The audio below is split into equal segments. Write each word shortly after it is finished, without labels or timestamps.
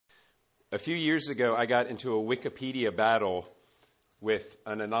A few years ago, I got into a Wikipedia battle with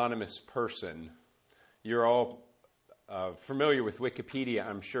an anonymous person. You're all familiar with Wikipedia,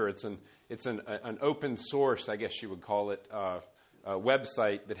 I'm sure. It's an open source, I guess you would call it, a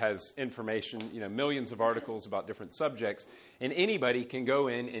website that has information, millions of articles about different subjects, and anybody can go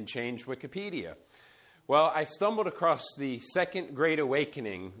in and change Wikipedia. Well, I stumbled across the Second Great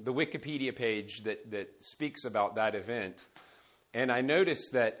Awakening, the Wikipedia page that speaks about that event. And I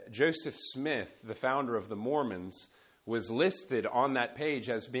noticed that Joseph Smith, the founder of the Mormons, was listed on that page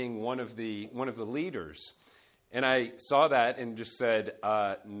as being one of the leaders. And I saw that and just said,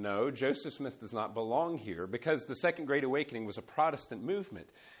 no, Joseph Smith does not belong here, because the Second Great Awakening was a Protestant movement.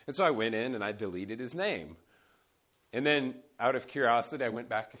 And so I went in and I deleted his name. And then out of curiosity, I went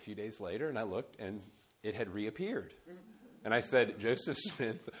back a few days later and I looked and it had reappeared. And I said, Joseph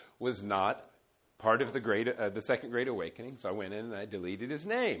Smith was not part of the Second Great Awakening. So I went in and I deleted his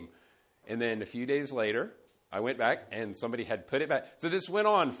name. And then a few days later, I went back and somebody had put it back. So this went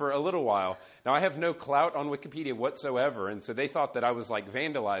on for a little while. Now, I have no clout on Wikipedia whatsoever. And so they thought that I was like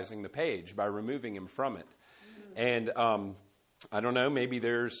vandalizing the page by removing him from it. And I don't know, maybe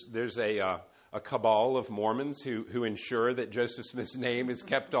there's a cabal of Mormons who ensure that Joseph Smith's name is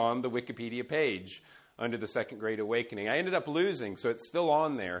kept on the Wikipedia page under the Second Great Awakening. I ended up losing, so it's still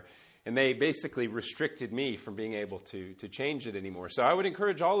on there. And they basically restricted me from being able to change it anymore. So I would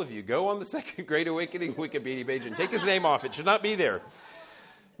encourage all of you, go on the Second Great Awakening Wikipedia page and take his name off. It should not be there.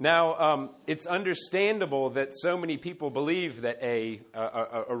 Now, it's understandable that so many people believe that a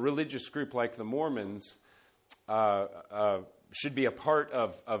religious group like the Mormons should be a part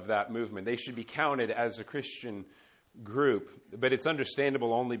of that movement. They should be counted as a Christian group. But it's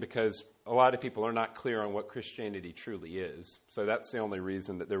understandable only because a lot of people are not clear on what Christianity truly is. So that's the only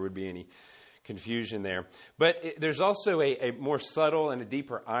reason that there would be any confusion there. But there's also a more subtle and a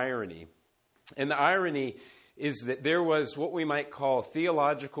deeper irony. And the irony is that there was what we might call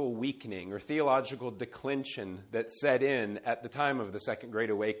theological weakening or theological declension that set in at the time of the Second Great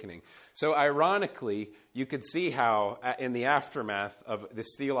Awakening. So ironically, you could see how in the aftermath of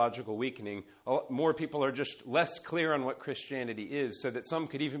this theological weakening, more people are just less clear on what Christianity is, so that some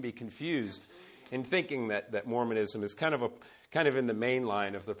could even be confused in thinking that Mormonism is kind of in the main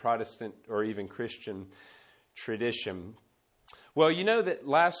line of the Protestant or even Christian tradition. Well, you know that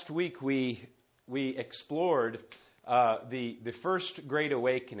last week we explored the First Great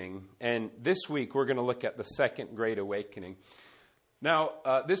Awakening, and this week we're going to look at the Second Great Awakening. Now,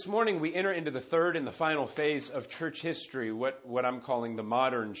 this morning we enter into the third and the final phase of church history, what I'm calling the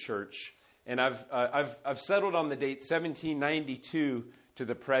modern church, and I've settled on the date 1792 to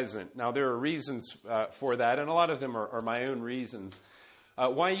the present. Now, there are reasons for that, and a lot of them are my own reasons.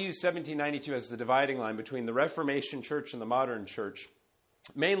 Why use 1792 as the dividing line between the Reformation church and the modern church?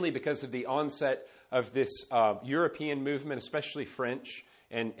 Mainly because of the onset of this European movement, especially French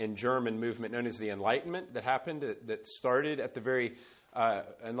and German movement known as the Enlightenment that happened, that started at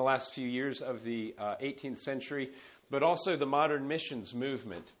in the last few years of the 18th century, but also the modern missions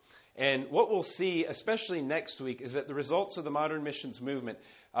movement. And what we'll see, especially next week, is that the results of the modern missions movement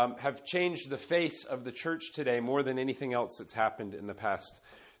have changed the face of the church today more than anything else that's happened in the past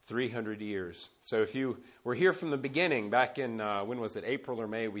 300 years. So if you were here from the beginning, back in, when was it, April or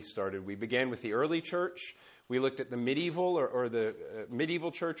May we started, we began with the early church. We looked at the medieval or the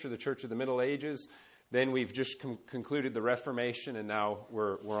medieval church or the church of the Middle Ages. Then we've just concluded the Reformation, and now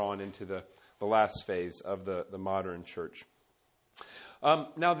we're on into the last phase of the modern church.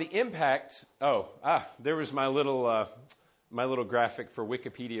 Now the impact, there was my little graphic for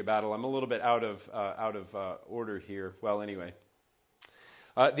Wikipedia battle. I'm a little bit out of order here. Well, anyway.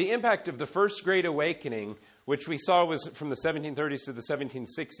 The impact of the First Great Awakening, which we saw was from the 1730s to the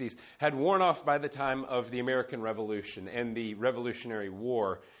 1760s, had worn off by the time of the American Revolution and the Revolutionary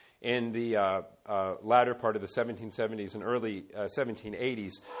War in the latter part of the 1770s and early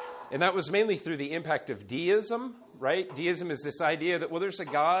 1780s. And that was mainly through the impact of deism, right? Deism is this idea that, well, there's a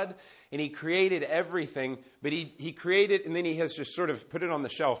God, and he created everything, but he created, and then he has just sort of put it on the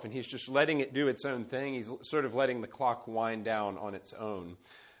shelf, and he's just letting it do its own thing. He's sort of letting the clock wind down on its own.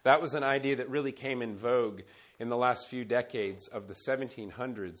 That was an idea that really came in vogue in the last few decades of the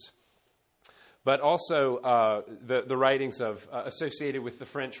 1700s. But also the writings associated with the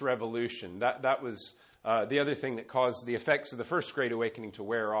French Revolution. That was the other thing that caused the effects of the First Great Awakening to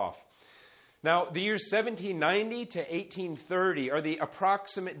wear off. Now, the years 1790 to 1830 are the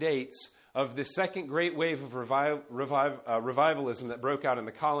approximate dates of the second great wave of revivalism that broke out in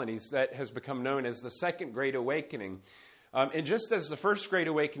the colonies that has become known as the Second Great Awakening. And just as the First Great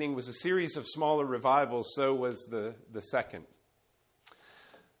Awakening was a series of smaller revivals, so was the second.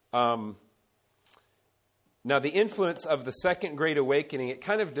 Now, the influence of the Second Great Awakening, it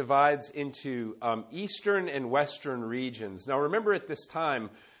kind of divides into eastern and western regions. Now, remember at this time,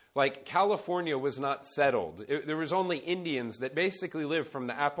 like California was not settled. There was only Indians that basically lived from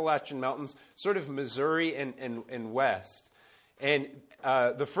the Appalachian Mountains, sort of Missouri and west. And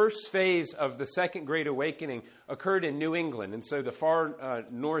the first phase of the Second Great Awakening occurred in New England, and so the far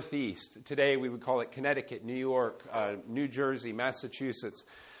northeast. Today we would call it Connecticut, New York, New Jersey, Massachusetts,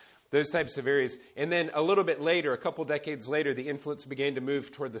 those types of areas. And then a little bit later, a couple decades later, the influence began to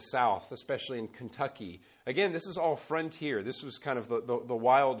move toward the south, especially in Kentucky. Again, this is all frontier. This was kind of the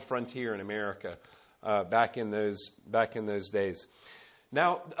wild frontier in America back in those days.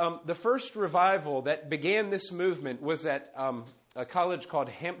 Now, the first revival that began this movement was at a college called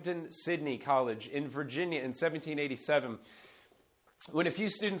Hampden-Sydney College in Virginia in 1787, when a few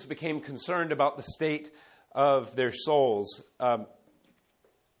students became concerned about the state of their souls.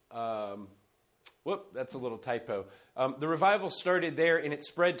 That's a little typo. The revival started there, and it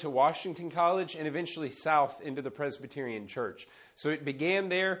spread to Washington College and eventually south into the Presbyterian Church. So it began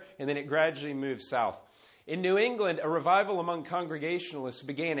there, and then it gradually moved south. In New England, a revival among Congregationalists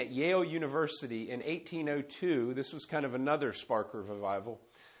began at Yale University in 1802. This was kind of another spark of revival,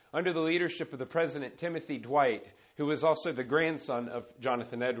 under the leadership of the president Timothy Dwight, who was also the grandson of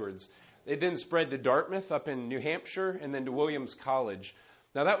Jonathan Edwards. It then spread to Dartmouth up in New Hampshire, and then to Williams College.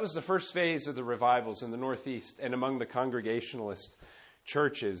 Now, that was the first phase of the revivals in the Northeast and among the Congregationalist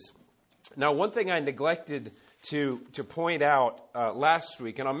churches. Now, one thing I neglected to point out last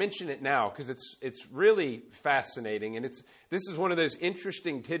week, and I'll mention it now because it's really fascinating, and this is one of those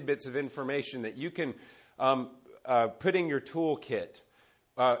interesting tidbits of information that you can put in your toolkit.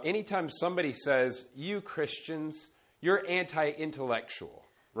 Anytime somebody says, "You Christians, you're anti-intellectual,"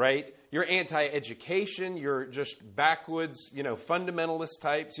 right? You're anti-education. You're just backwoods, fundamentalist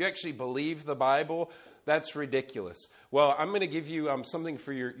types. You actually believe the Bible. That's ridiculous. Well, I'm going to give you something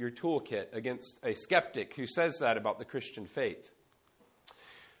for your toolkit against a skeptic who says that about the Christian faith.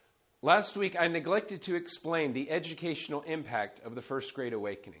 Last week, I neglected to explain the educational impact of the First Great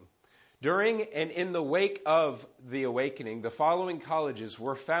Awakening. During and in the wake of the awakening, the following colleges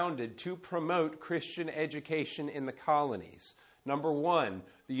were founded to promote Christian education in the colonies. Number one,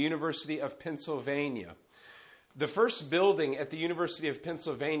 the University of Pennsylvania. The first building at the University of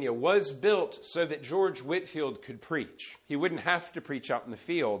Pennsylvania was built so that George Whitefield could preach. He wouldn't have to preach out in the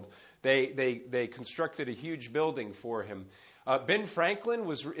field. They constructed a huge building for him. Ben Franklin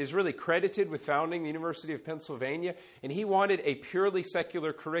is really credited with founding the University of Pennsylvania, and he wanted a purely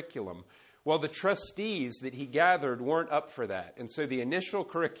secular curriculum. Well, the trustees that he gathered weren't up for that, and so the initial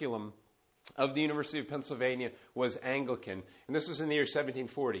curriculum of the University of Pennsylvania was Anglican, and this was in the year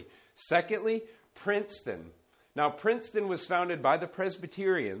 1740. Secondly, Princeton. Now, Princeton was founded by the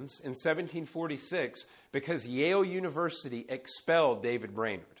Presbyterians in 1746 because Yale University expelled David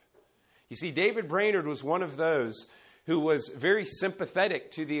Brainerd. You see, David Brainerd was one of those who was very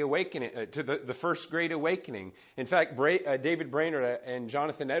sympathetic to the awakening, to the First Great Awakening. In fact, David Brainerd and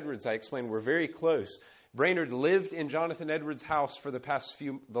Jonathan Edwards, I explained, were very close. Brainerd lived in Jonathan Edwards' house for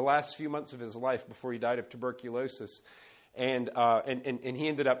the last few months of his life before he died of tuberculosis, and he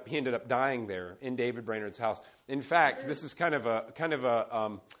ended up dying there in David Brainerd's house. In fact, this is kind of a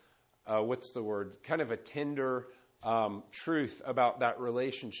tender truth about that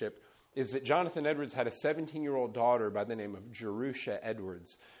relationship, is that Jonathan Edwards had a 17-year-old daughter by the name of Jerusha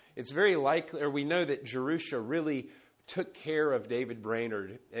Edwards. It's very likely, or we know that Jerusha really took care of David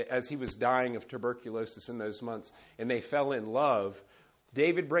Brainerd as he was dying of tuberculosis in those months, and they fell in love.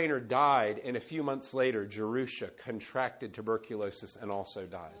 David Brainerd died, and a few months later, Jerusha contracted tuberculosis and also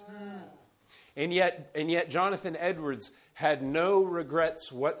died. And yet Jonathan Edwards had no regrets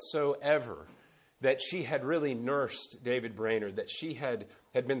whatsoever that she had really nursed David Brainerd, that she had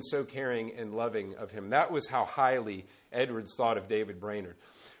been so caring and loving of him. That was how highly Edwards thought of David Brainerd.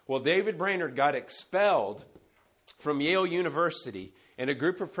 Well, David Brainerd got expelled from Yale University, and a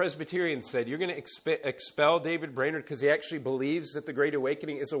group of Presbyterians said, "You're going to expel David Brainerd because he actually believes that the Great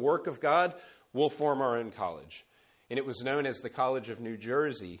Awakening is a work of God? We'll form our own college." And it was known as the College of New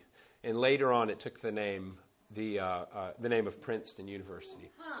Jersey, and later on it took the name of Princeton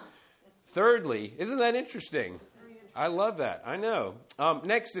University. Thirdly, isn't that interesting? I love that. I know.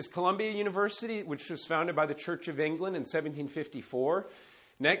 Next is Columbia University, which was founded by the Church of England in 1754.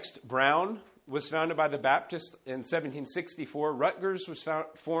 Next, Brown was founded by the Baptists in 1764. Rutgers was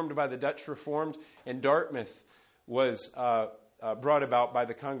formed by the Dutch Reformed, and Dartmouth was brought about by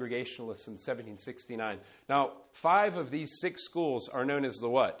the Congregationalists in 1769. Now, 5 of these 6 schools are known as the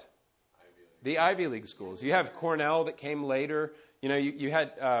what? The Ivy League schools. You have Cornell that came later. You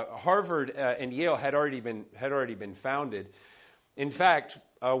had Harvard and Yale had already been founded. In fact,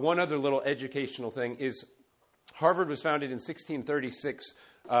 one other little educational thing is Harvard was founded in 1636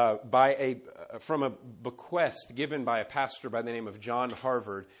 from a bequest given by a pastor by the name of John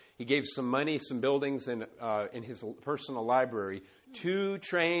Harvard. He gave some money, some buildings in his personal library to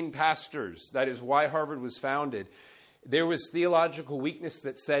train pastors. That is why Harvard was founded. There was theological weakness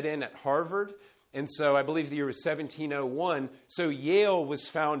that set in at Harvard, and so I believe the year was 1701. So Yale was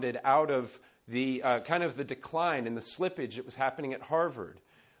founded out of the kind of the decline and the slippage that was happening at Harvard.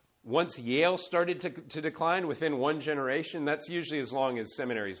 Once Yale started to decline within one generation, that's usually as long as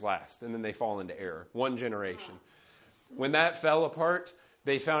seminaries last, and then they fall into error. One generation. When that fell apart,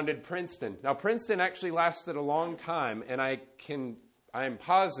 they founded Princeton. Now, Princeton actually lasted a long time, and I am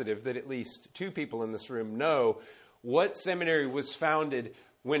positive that at least two people in this room know what seminary was founded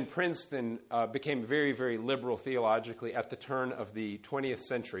when Princeton became very, very liberal theologically at the turn of the 20th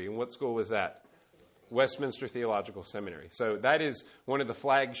century. And what school was that? Westminster Theological Seminary. So that is one of the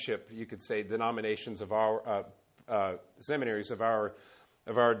flagship, you could say, denominations of our seminaries of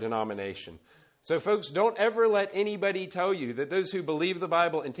our denomination. So folks, don't ever let anybody tell you that those who believe the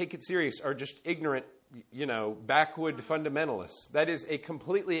Bible and take it serious are just ignorant, backwood fundamentalists. That is a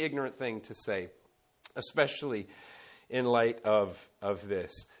completely ignorant thing to say, especially in light of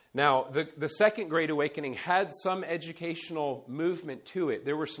this. Now, the Second Great Awakening had some educational movement to it.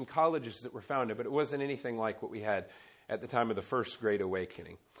 There were some colleges that were founded, but it wasn't anything like what we had at the time of the First Great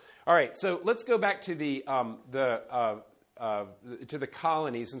Awakening. All right, so let's go back to the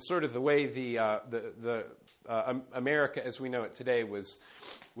colonies and sort of the way the America as we know it today was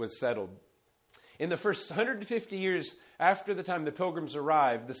settled. In the first 150 years after the time the Pilgrims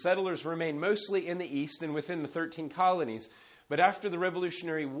arrived, the settlers remained mostly in the east and within the 13 colonies. But after the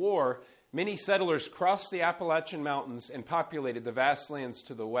Revolutionary War, many settlers crossed the Appalachian Mountains and populated the vast lands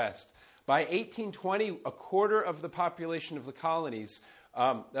to the west. By 1820, a quarter of the population of the colonies,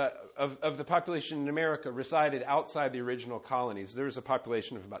 of the population in America, resided outside the original colonies. There was a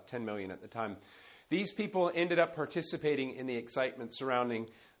population of about 10 million at the time. These people ended up participating in the excitement surrounding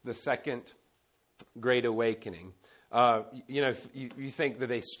the Second Great Awakening. You think that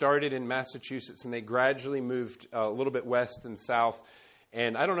they started in Massachusetts and they gradually moved a little bit west and south.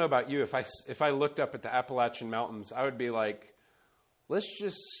 And I don't know about you, if I looked up at the Appalachian Mountains, I would be like, let's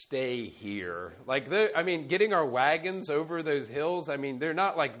just stay here. Getting our wagons over those hills, they're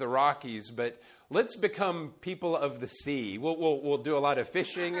not like the Rockies, but let's become people of the sea. We'll do a lot of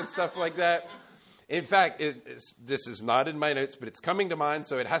fishing and stuff like that. In fact, this is not in my notes, but it's coming to mind,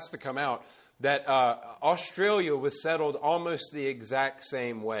 so it has to come out. That Australia was settled almost the exact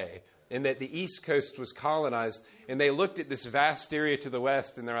same way, and that the East Coast was colonized, and they looked at this vast area to the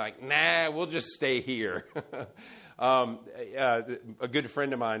west, and they're like, nah, we'll just stay here. A good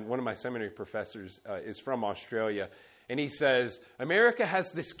friend of mine, one of my seminary professors, is from Australia, and he says, America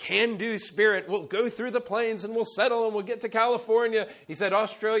has this can-do spirit. We'll go through the plains, and we'll settle, and we'll get to California. He said,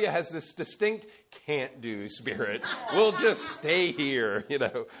 Australia has this distinct can't-do spirit. We'll just stay here,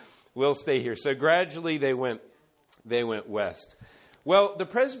 We'll stay here. So gradually they went west. Well, the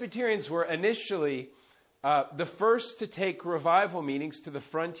Presbyterians were initially the first to take revival meetings to the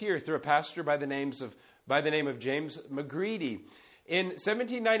frontier through a pastor by the name of James McGreedy. In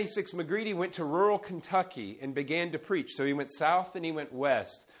 1796, McGreedy went to rural Kentucky and began to preach. So he went south and he went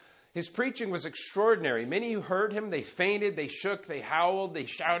west. His preaching was extraordinary. Many who heard him, they fainted, they shook, they howled, they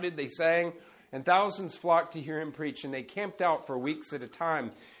shouted, they sang, and thousands flocked to hear him preach, and they camped out for weeks at a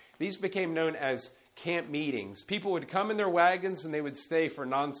time. These became known as camp meetings. People would come in their wagons and they would stay for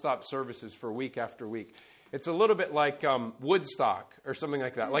nonstop services for week after week. It's a little bit like Woodstock or something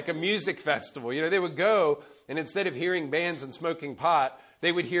like that, like a music festival. They would go and instead of hearing bands and smoking pot,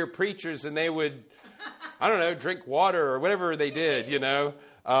 they would hear preachers and they would, drink water or whatever they did,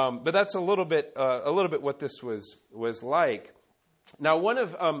 But that's a little bit what this was like. Now, one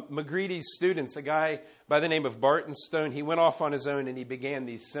of McGreedy's students, a guy by the name of Barton Stone, he went off on his own and he began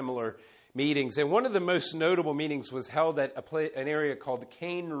these similar meetings. And one of the most notable meetings was held at an area called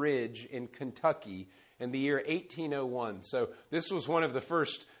Cane Ridge in Kentucky in the year 1801. So this was one of the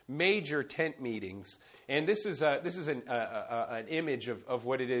first major tent meetings. And this is an image of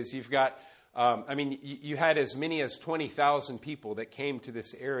what it is. You've got, you had as many as 20,000 people that came to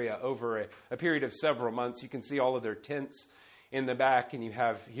this area over a period of several months. You can see all of their tents in the back, and you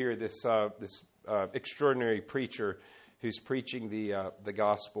have here this extraordinary preacher who's preaching the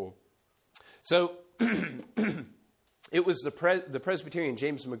gospel. So it was the Presbyterian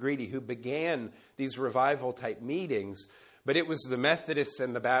James McGreedy who began these revival type meetings, but it was the Methodists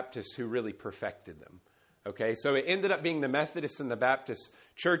and the Baptists who really perfected them. Okay, so it ended up being the Methodist and the Baptist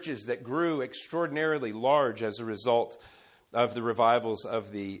churches that grew extraordinarily large as a result of the revivals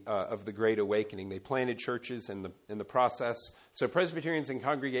of the Great Awakening. They planted churches in the process. So Presbyterians and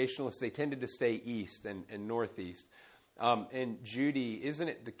Congregationalists, they tended to stay east and northeast. And Judy, isn't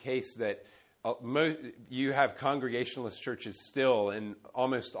it the case that you have Congregationalist churches still in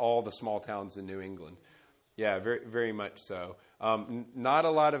almost all the small towns in New England? Yeah, very, very much so. Not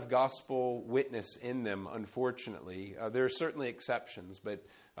a lot of gospel witness in them, unfortunately. There are certainly exceptions, but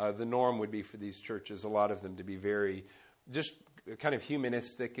the norm would be for these churches, a lot of them, to be very just kind of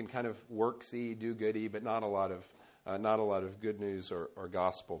humanistic and kind of worksy, do-goody, but not a lot of good news or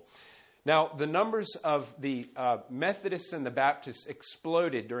gospel. Now, the numbers of the Methodists and the Baptists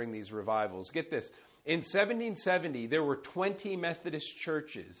exploded during these revivals. Get this. In 1770, there were 20 Methodist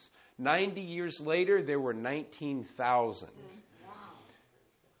churches. 90 years later, there were 19,000. Wow.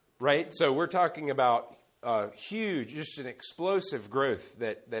 Right? So we're talking about huge, just an explosive growth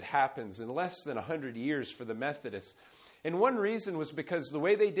that happens in less than 100 years for the Methodists. And one reason was because the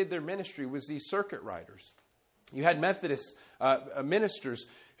way they did their ministry was these circuit riders. You had Methodist ministers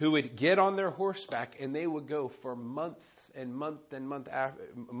who would get on their horseback and they would go for month at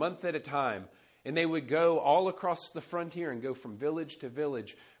a time. And they would go all across the frontier and go from village to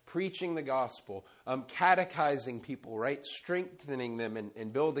village, preaching the gospel, catechizing people, right? Strengthening them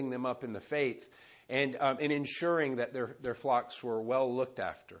and building them up in the faith, and ensuring that their flocks were well looked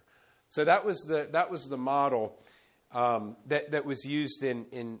after. So that was the model that was used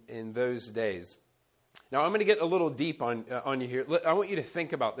in those days. Now I'm going to get a little deep on you here. I want you to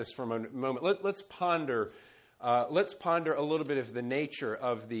think about this for a moment. Let's ponder a little bit of the nature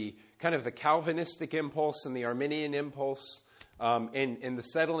of the kind of the Calvinistic impulse and the Arminian impulse in the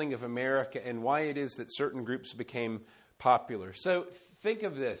settling of America, and why it is that certain groups became popular. So think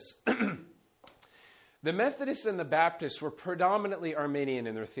of this. The Methodists and the Baptists were predominantly Arminian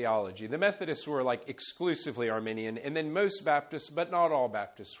in their theology. The Methodists were like exclusively Arminian, and then most Baptists, but not all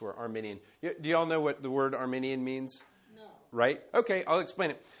Baptists, were Arminian. Do you all know what the word Arminian means? No. Right? Okay, I'll explain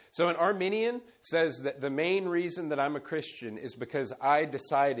it. So an Arminian says that the main reason that I'm a Christian is because I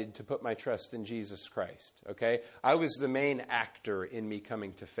decided to put my trust in Jesus Christ. Okay? I was the main actor in me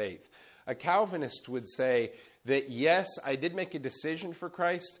coming to faith. A Calvinist would say that, yes, I did make a decision for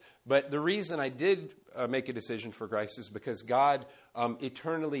Christ, but the reason I did make a decision for Christ is because God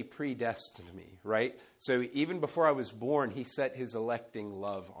eternally predestined me, right? So even before I was born, he set his electing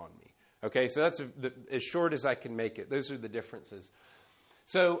love on me. Okay, so that's as short as I can make it. Those are the differences.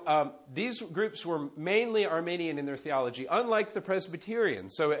 So these groups were mainly Arminian in their theology, unlike the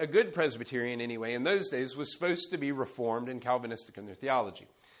Presbyterians. So a good Presbyterian, anyway, in those days was supposed to be Reformed and Calvinistic in their theology.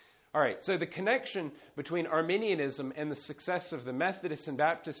 All right, so the connection between Arminianism and the success of the Methodists and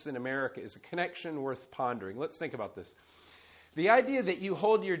Baptists in America is a connection worth pondering. Let's think about this. The idea that you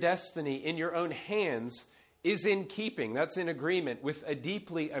hold your destiny in your own hands is in keeping, that's in agreement with a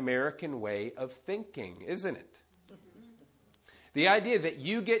deeply American way of thinking, isn't it? The idea that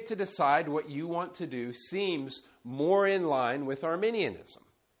you get to decide what you want to do seems more in line with Arminianism,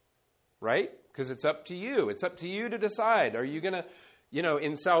 right? Because it's up to you. It's up to you to decide. Are you going to...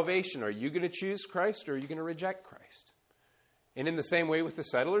 in salvation, are you going to choose Christ or are you going to reject Christ? And in the same way with the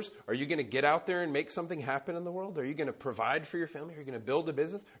settlers, are you going to get out there and make something happen in the world? Are you going to provide for your family? Are you going to build a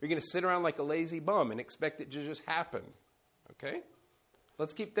business? Are you going to sit around like a lazy bum and expect it to just happen? Okay?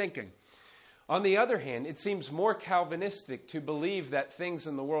 Let's keep thinking. On the other hand, it seems more Calvinistic to believe that things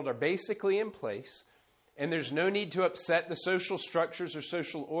in the world are basically in place and there's no need to upset the social structures or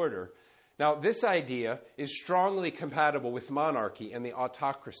social order. Now, this idea is strongly compatible with monarchy and the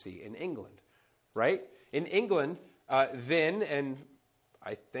autocracy in England, right? In England, then, and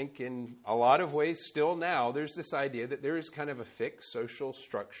I think in a lot of ways still now, there's this idea that there is kind of a fixed social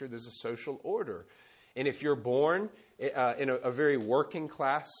structure. There's a social order. And if you're born in a very working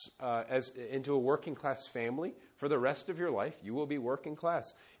class, into a working class family, for the rest of your life, you will be working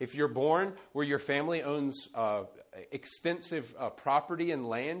class. If you're born where your family owns extensive property and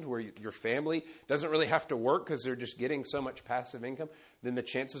land, where your family doesn't really have to work because they're just getting so much passive income, then the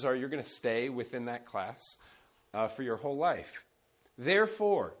chances are you're going to stay within that class for your whole life.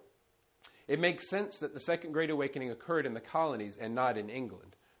 Therefore, it makes sense that the Second Great Awakening occurred in the colonies and not in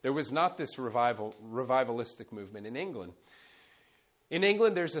England. There was not this revivalistic movement in England. In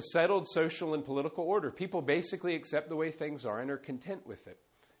England, there's a settled social and political order. People basically accept the way things are and are content with it.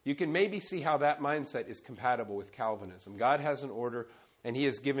 You can maybe see how that mindset is compatible with Calvinism. God has an order, and he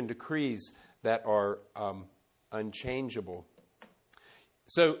has given decrees that are unchangeable.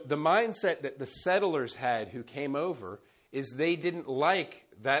 So the mindset that the settlers had who came over is they didn't like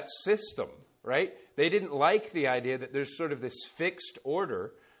that system, right? They didn't like the idea that there's sort of this fixed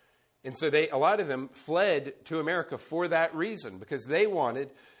order. And so a lot of them fled to America for that reason, because they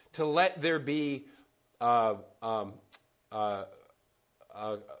wanted to let there be a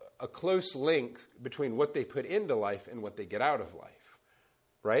close link between what they put into life and what they get out of life,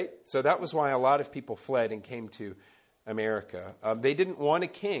 right? So that was why a lot of people fled and came to America. They didn't want a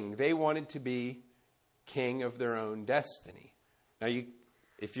king. They wanted to be king of their own destiny. Now,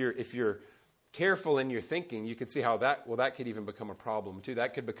 if you're careful in your thinking, you could see how that could even become a problem too.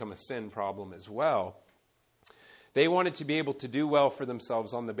 That could become a sin problem as well. They wanted to be able to do well for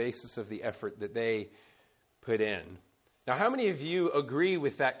themselves on the basis of the effort that they put in. Now, how many of you agree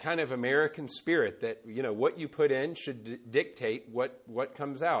with that kind of American spirit that, what you put in should dictate what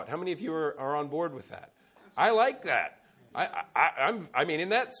comes out? How many of you are on board with that? I like that. I mean, in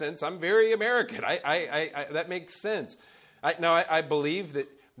that sense, I'm very American. That makes sense. I believe that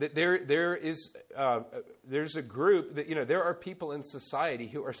there's a group that, there are people in society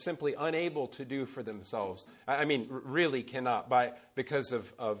who are simply unable to do for themselves. I mean, really cannot, because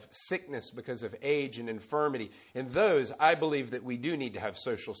of sickness, because of age and infirmity. And those, I believe that we do need to have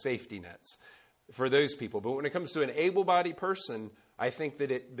social safety nets for those people. But when it comes to an able-bodied person, I think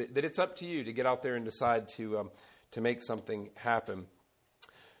that it's up to you to get out there and decide to make something happen.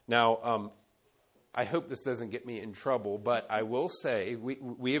 Now, I hope this doesn't get me in trouble, but I will say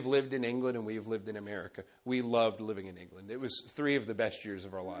we have lived in England and we have lived in America. We loved living in England. It was 3 of the best years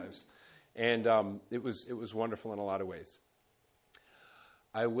of our lives, and it was wonderful in a lot of ways.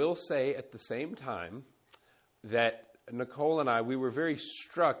 I will say at the same time that Nicole and I, we were very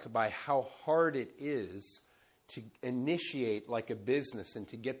struck by how hard it is to initiate like a business and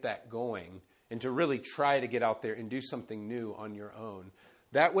to get that going and to really try to get out there and do something new on your own.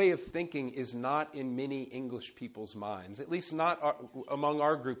 That way of thinking is not in many English people's minds, at least not among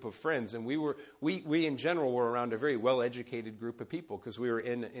our group of friends. And we in general were around a very well-educated group of people because we were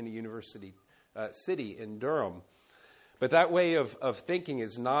in a university city in Durham. But that way of thinking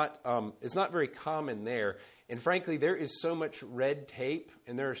is not very common there. And frankly, there is so much red tape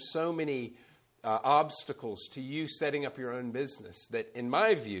and there are so many obstacles to you setting up your own business that, in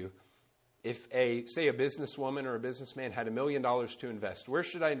my view, if a businesswoman or a businessman had $1 million to invest, where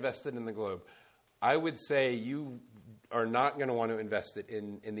should I invest it in the globe? I would say you are not going to want to invest it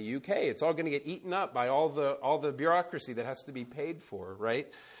in the UK. It's all going to get eaten up by all the bureaucracy that has to be paid for, right?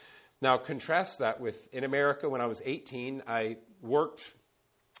 Now, contrast that with in America when I was 18,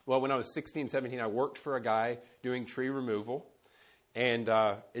 when I was 16, 17, I worked for a guy doing tree removal. And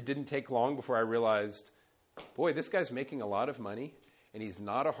it didn't take long before I realized, boy, this guy's making a lot of money and he's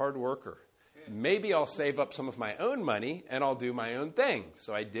not a hard worker. Maybe I'll save up some of my own money and I'll do my own thing.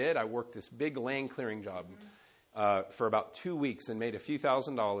 So I did. I worked this big land clearing job for about 2 weeks and made a few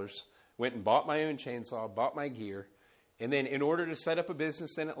 $1,000s. Went and bought my own chainsaw, bought my gear. And then in order to set up a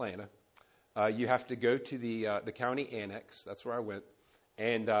business in Atlanta, you have to go to the county annex. That's where I went.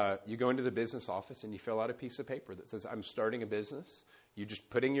 And you go into the business office and you fill out a piece of paper that says, I'm starting a business. You just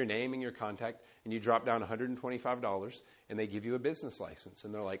put in your name and your contact and you drop down $125 and they give you a business license.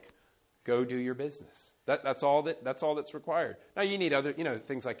 And they're like, go do your business. That's all that's required. Now you need other,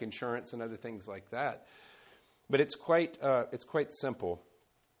 things like insurance and other things like that. But it's quite simple.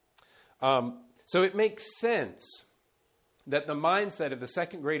 So it makes sense that the mindset of the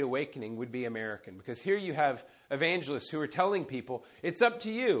Second Great Awakening would be American, because here you have evangelists who are telling people, it's up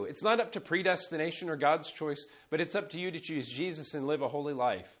to you. It's not up to predestination or God's choice, but it's up to you to choose Jesus and live a holy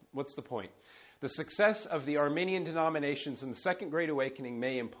life. What's the point? The success of the Arminian denominations in the Second Great Awakening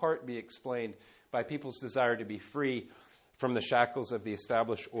may in part be explained by people's desire to be free from the shackles of the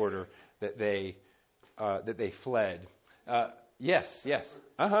established order that they fled. Yes. Sure.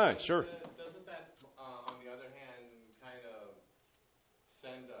 Doesn't that, on the other hand, kind of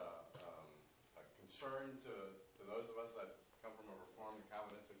send a concern to those of us that come from a Reformed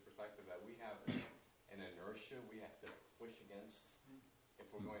Calvinistic perspective that we have an inertia we have to push against if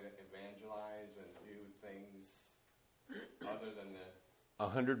we're going to evangelize and do things other than the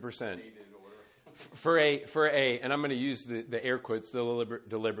 100%. stated order? For a, and I'm going to use the air quotes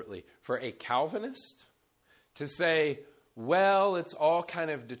deliberately, for a Calvinist to say, well, it's all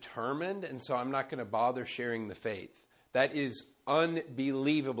kind of determined, and so I'm not going to bother sharing the faith. That is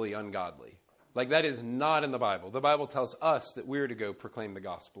unbelievably ungodly. Like, that is not in the Bible. The Bible tells us that we're to go proclaim the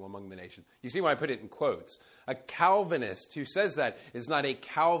gospel among the nations. You see why I put it in quotes? A Calvinist who says that is not a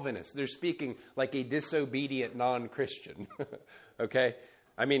Calvinist. They're speaking like a disobedient non-Christian. Okay?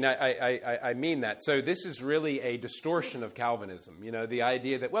 I mean, I mean that. So this is really a distortion of Calvinism. The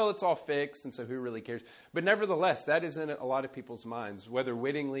idea that, well, it's all fixed, and so who really cares? But nevertheless, that is in a lot of people's minds, whether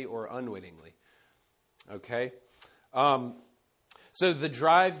wittingly or unwittingly. Okay? So the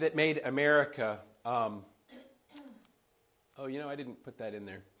drive that made America... I didn't put that in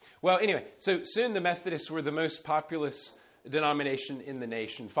there. Well, anyway, so soon the Methodists were the most populous denomination in the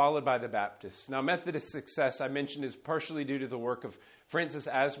nation, followed by the Baptists. Now, Methodist success, I mentioned, is partially due to the work of Francis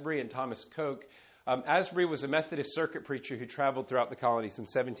Asbury and Thomas Coke. Asbury was a Methodist circuit preacher who traveled throughout the colonies in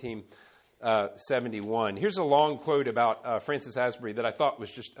 1771. Here's a long quote about Francis Asbury that I thought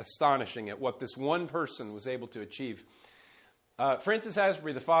was just astonishing at what this one person was able to achieve. Francis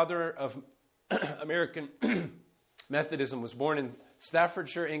Asbury, the father of American Methodism, was born in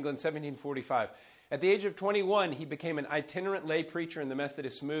Staffordshire, England, 1745. At the age of 21, he became an itinerant lay preacher in the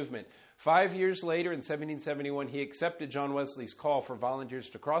Methodist movement. 5 years later, in 1771, he accepted John Wesley's call for volunteers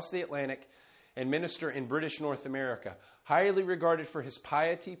to cross the Atlantic and minister in British North America. Highly regarded for his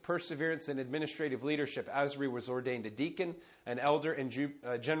piety, perseverance, and administrative leadership, Asbury was ordained a deacon, an elder, and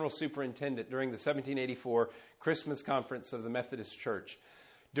general superintendent during the 1784 Christmas Conference of the Methodist Church.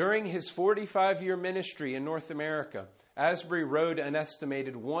 During his 45-year ministry in North America, Asbury rode an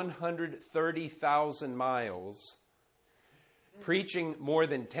estimated 130,000 miles, preaching more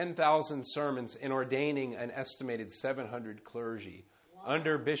than 10,000 sermons and ordaining an estimated 700 clergy. Wow.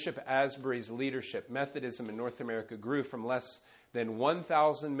 Under Bishop Asbury's leadership, Methodism in North America grew from less than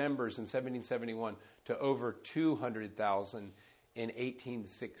 1,000 members in 1771 to over 200,000 in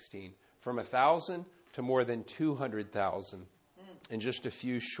 1816. From 1,000 to more than 200,000 in just a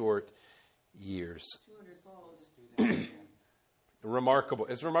few short years. Remarkable.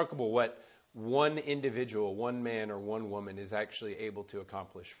 It's remarkable what one individual, one man or one woman is actually able to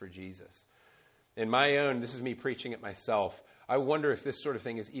accomplish for Jesus. In my own, this is me preaching it myself, I wonder if this sort of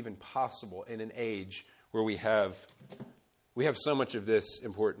thing is even possible in an age where we have so much of this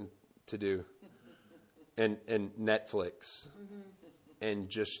important to do. And Netflix. And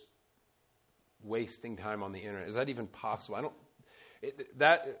just wasting time on the internet. Is that even possible?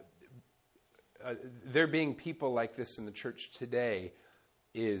 There being people like this in the church today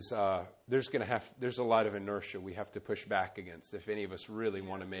is there's a lot of inertia we have to push back against if any of us really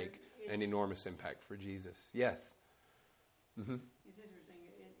want to make an enormous impact for Jesus. Yes. Mm-hmm. It's interesting.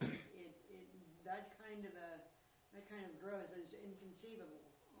 That kind of growth is inconceivable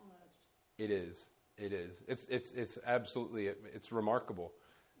almost. It is. It's absolutely. It's remarkable.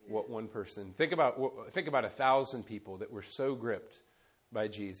 What one person think about 1,000 people that were so gripped by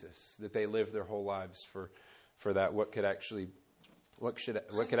Jesus that they lived their whole lives for that. What could actually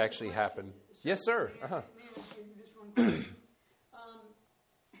happen? Yes, sir. Uh-huh. Just one question.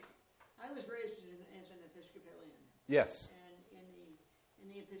 I was raised as an Episcopalian. Yes. And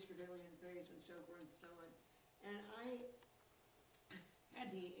in the Episcopalian faith and so forth and so on. And I had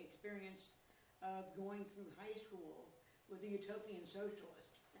the experience of going through high school with the utopian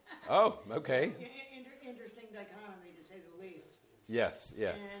socialist. Oh, okay. Interesting dichotomy, to say the least. Yes.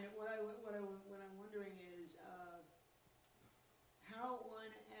 And what I'm wondering is how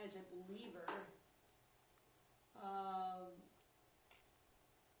one, as a believer,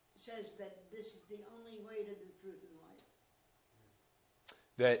 says that this is the only way to the truth in life.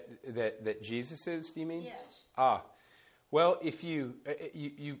 That Jesus is, do you mean? Yes. Well, if you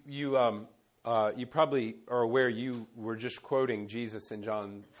probably are aware you were just quoting Jesus in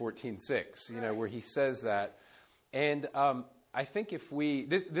John 14:6, right. Where he says that. And I think if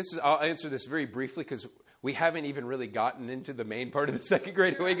I'll answer this very briefly because we haven't even really gotten into the main part of the Second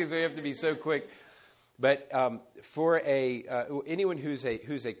Great Awakening, so we have to be so quick. But for anyone who's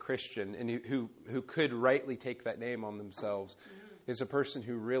a Christian and who could rightly take that name on themselves is a person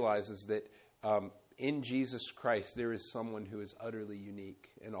who realizes that in Jesus Christ there is someone who is utterly unique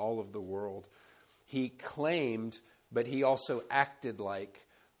in all of the world. He claimed, but he also acted like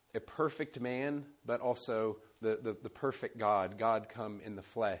a perfect man, but also the perfect God come in the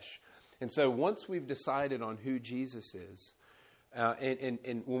flesh. And so once we've decided on who Jesus is,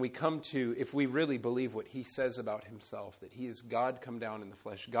 and when we come to, if we really believe what he says about himself, that he is God come down in the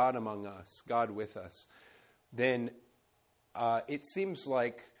flesh, God among us, God with us, then it seems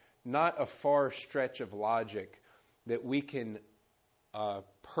like not a far stretch of logic that we can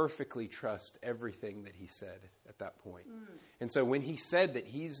perfectly trust everything that he said at that point. And so when he said that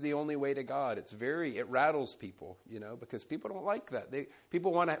he's the only way to God, it rattles people, because people don't like that. We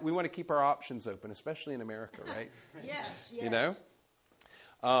want to keep our options open, especially in America, right? Yes.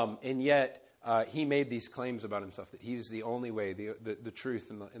 And yet he made these claims about himself that he's the only way, the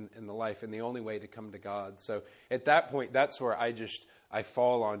truth, and the life, and the only way to come to God. So at that point, that's where I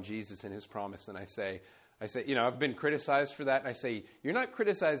fall on Jesus and his promise, and I say, I've been criticized for that, and I say, you're not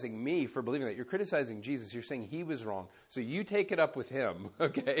criticizing me for believing that. You're criticizing Jesus. You're saying he was wrong. So you take it up with him,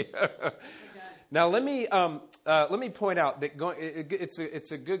 okay? Now, let me point out that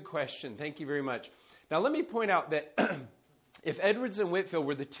it's a good question. Thank you very much. Now, let me point out that if Edwards and Whitefield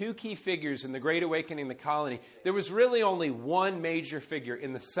were the two key figures in the Great Awakening in the colony, there was really only one major figure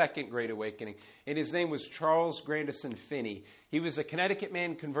in the Second Great Awakening, and his name was Charles Grandison Finney. He was a Connecticut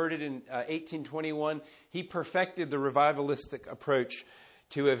man converted in 1821. He perfected the revivalistic approach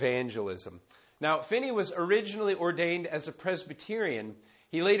to evangelism. Now, Finney was originally ordained as a Presbyterian.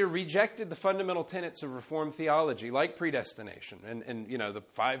 He later rejected the fundamental tenets of Reformed theology, like predestination and the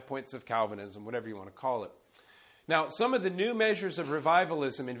 5 points of Calvinism, whatever you want to call it. Now, some of the new measures of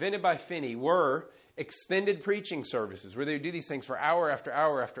revivalism invented by Finney were extended preaching services, where they would do these things for hour after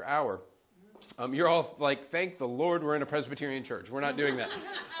hour after hour. You're all like, thank the Lord we're in a Presbyterian church. We're not doing that.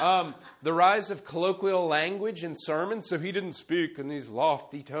 The rise of colloquial language in sermons. So he didn't speak in these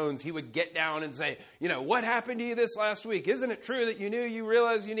lofty tones. He would get down and say, what happened to you this last week? Isn't it true that you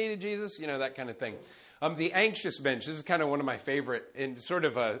realized you needed Jesus? That kind of thing. The anxious bench. This is kind of one of my favorite, in sort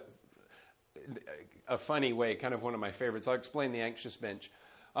of a funny way, kind of one of my favorites. I'll explain the anxious bench.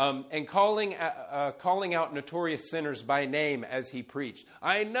 And calling out notorious sinners by name as he preached.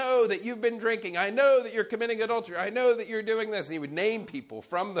 I know that you've been drinking. I know that you're committing adultery. I know that you're doing this. And he would name people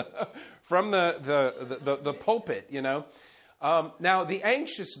from the pulpit. Now the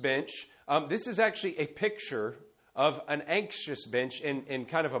anxious bench. This is actually a picture of an anxious bench in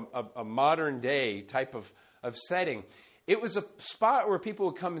kind of a modern day type of setting. It was a spot where people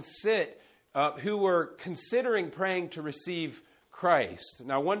would come and sit who were considering praying to receive Christ.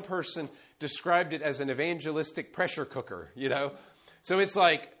 Now, one person described it as an evangelistic pressure cooker, So it's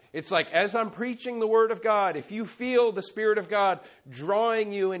like as I'm preaching the Word of God, if you feel the Spirit of God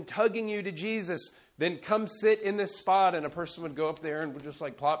drawing you and tugging you to Jesus, then come sit in this spot. And a person would go up there and would just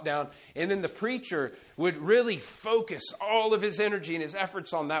plop down. And then the preacher would really focus all of his energy and his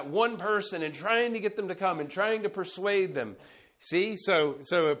efforts on that one person and trying to get them to come and trying to persuade them. See, so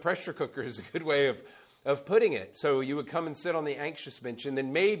a pressure cooker is a good way of putting it. So you would come and sit on the anxious bench, and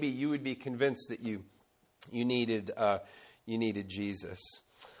then maybe you would be convinced that you needed Jesus.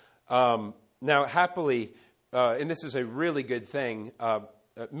 Now, happily, and this is a really good thing.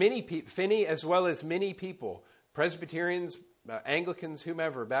 Finney, as well as many people, Presbyterians, Anglicans,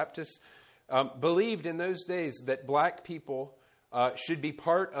 whomever, Baptists, believed in those days that black people should be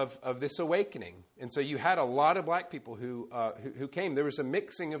part of this awakening. And so you had a lot of black people who came. There was a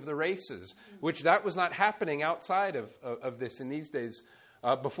mixing of the races, which that was not happening outside of this in these days.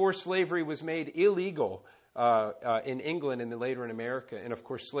 Before slavery was made illegal in England and then later in America. And of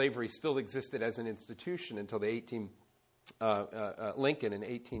course, slavery still existed as an institution until Lincoln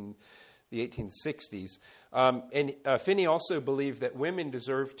in the 1860s. And Finney also believed that women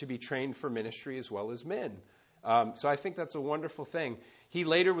deserved to be trained for ministry as well as men. So I think that's a wonderful thing. He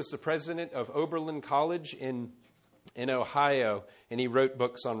later was the president of Oberlin College in Ohio, and he wrote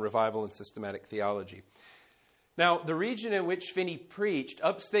books on revival and systematic theology. Now, the region in which Finney preached,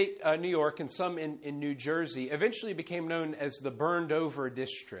 upstate New York and some in New Jersey, eventually became known as the Burned Over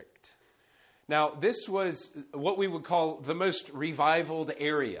District. Now, this was what we would call the most revivaled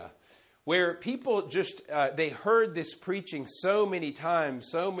area, where people just, they heard this preaching so many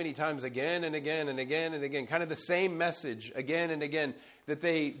times again and again and again and again, kind of the same message again and again, that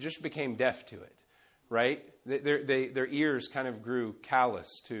they just became deaf to it, right? Their ears kind of grew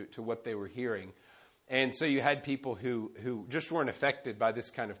callous to what they were hearing. And so you had people who just weren't affected by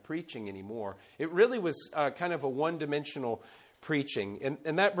this kind of preaching anymore. It really was kind of a one-dimensional preaching.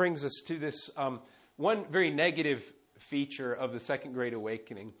 And that brings us to this one very negative feature of the Second Great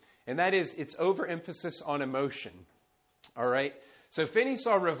Awakening. And that is its overemphasis on emotion. All right? So Finney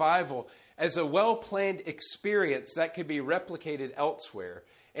saw revival as a well-planned experience that could be replicated elsewhere.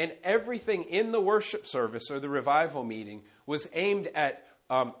 And everything in the worship service or the revival meeting was aimed at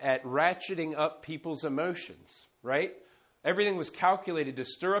ratcheting up people's emotions, right? Everything was calculated to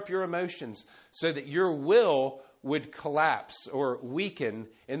stir up your emotions so that your will would collapse or weaken,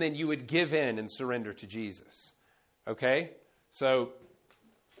 and then you would give in and surrender to Jesus. Okay? So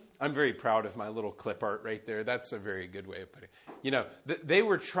I'm very proud of my little clip art right there. That's a very good way of putting it. They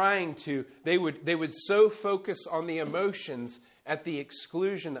were trying to, they would so focus on the emotions at the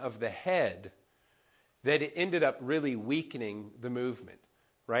exclusion of the head that it ended up really weakening the movement,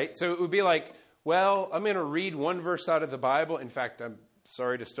 right? So it would be like, well, I'm going to read one verse out of the Bible. In fact, I'm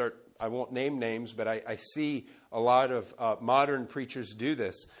sorry to start, I won't name names, but I see a lot of modern preachers do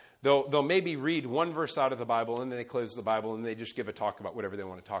this. They'll maybe read one verse out of the Bible, and then they close the Bible, and they just give a talk about whatever they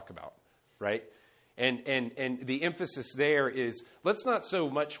want to talk about, right? And the emphasis there is, let's not so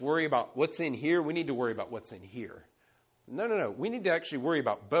much worry about what's in here. We need to worry about what's in here, No. We need to actually worry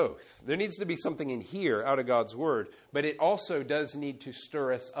about both. There needs to be something in here out of God's Word, but it also does need to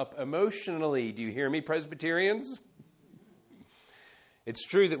stir us up emotionally. Do you hear me, Presbyterians? It's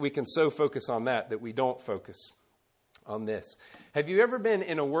true that we can so focus on that we don't focus on this. Have you ever been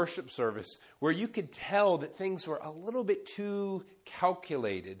in a worship service where you could tell that things were a little bit too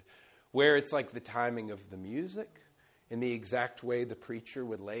calculated, where it's like the timing of the music and the exact way the preacher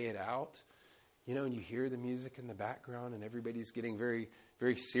would lay it out? You know, and you hear the music in the background and everybody's getting very,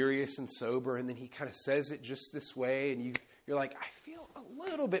 very serious and sober, and then he kind of says it just this way, and you're like, I feel a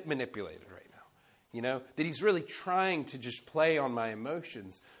little bit manipulated right now. You know, that he's really trying to just play on my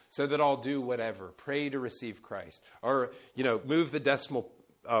emotions so that I'll do whatever, pray to receive Christ, or, you know, move the decimal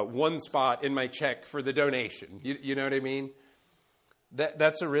one spot in my check for the donation. You know what I mean?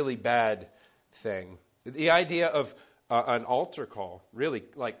 That's a really bad thing. The idea of an altar call, really,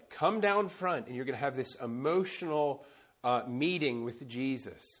 like, come down front and you're going to have this emotional meeting with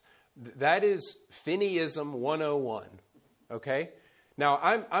Jesus. That is Finneyism 101, okay? Now,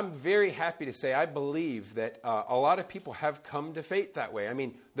 I'm very happy to say I believe that a lot of people have come to faith that way. I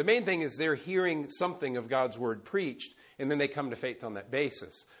mean, the main thing is they're hearing something of God's Word preached, and then they come to faith on that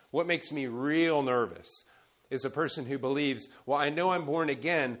basis. What makes me real nervous is a person who believes, well, I know I'm born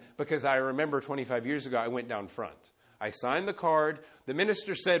again because I remember 25 years ago I went down front. I signed the card. The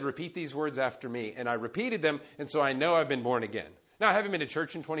minister said, repeat these words after me. And I repeated them, and so I know I've been born again. Now, I haven't been to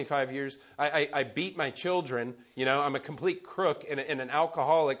church in 25 years. I beat my children. You know, I'm a complete crook and an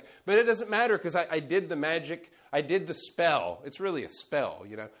alcoholic. But it doesn't matter because I did the magic. I did the spell. It's really a spell,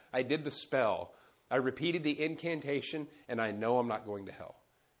 you know. I did the spell. I repeated the incantation, and I know I'm not going to hell.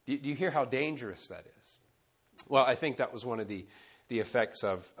 Do you hear how dangerous that is? Well, I think that was one of the effects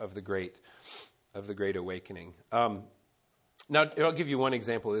of the Great Awakening. Now, I'll give you one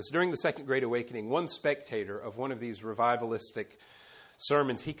example of this. During the Second Great Awakening, one spectator of one of these revivalistic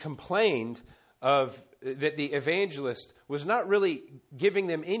sermons, he complained that the evangelist was not really giving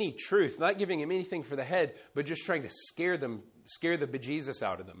them any truth, not giving them anything for the head, but just trying to scare the bejesus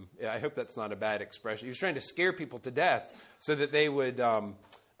out of them. I hope that's not a bad expression. He was trying to scare people to death so that they would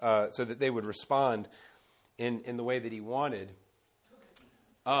respond in the way that he wanted.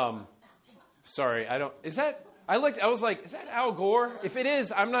 Sorry, I was like, is that Al Gore? If it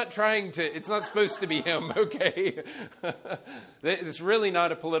is, I'm not trying to, it's not supposed to be him, okay? It's really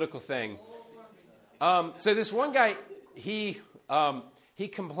not a political thing. So this one guy, he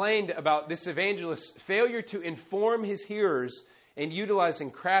complained about this evangelist's failure to inform his hearers and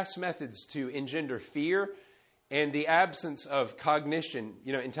utilizing crass methods to engender fear and the absence of cognition,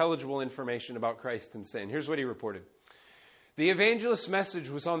 you know, intelligible information about Christ and sin. Here's what he reported. The evangelist's message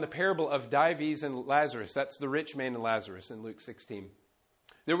was on the parable of Dives and Lazarus. That's the rich man and Lazarus in Luke 16.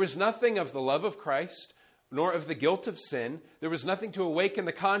 There was nothing of the love of Christ, nor of the guilt of sin. There was nothing to awaken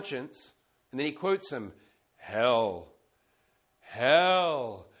the conscience. And then he quotes him, hell,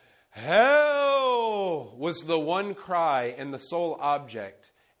 hell, hell was the one cry, and the sole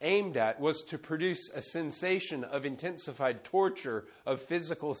object aimed at was to produce a sensation of intensified torture of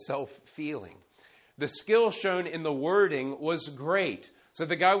physical self-feeling. The skill shown in the wording was great. So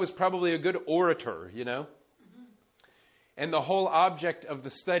the guy was probably a good orator, you know. And the whole object of the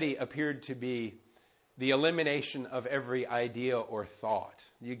study appeared to be the elimination of every idea or thought.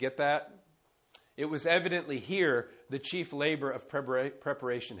 You get that? It was evidently here the chief labor of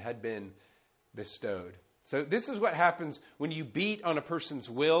preparation had been bestowed. So this is what happens when you beat on a person's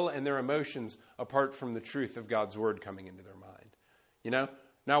will and their emotions apart from the truth of God's Word coming into their mind. You know?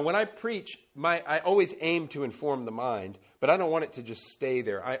 Now, when I preach, I always aim to inform the mind, but I don't want it to just stay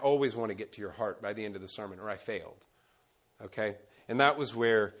there. I always want to get to your heart by the end of the sermon, or I failed. Okay? And that was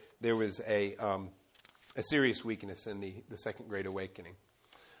where there was a serious weakness in the Second Great Awakening.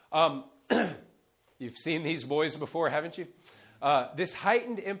 You've seen these boys before, haven't you? This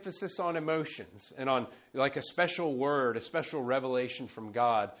heightened emphasis on emotions and on like a special word, a special revelation from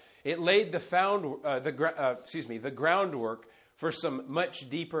God, it laid the groundwork for some much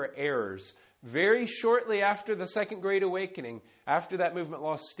deeper errors. Very shortly after the Second Great Awakening, after that movement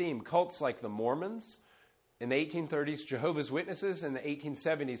lost steam, cults like the Mormons in the 1830s, Jehovah's Witnesses in the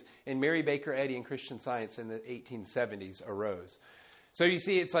 1870s, and Mary Baker Eddy and Christian Science in the 1870s arose. So you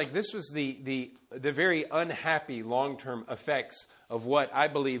see, it's like this was the very unhappy long-term effects of what I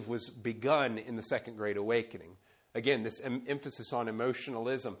believe was begun in the Second Great Awakening. Again, this emphasis on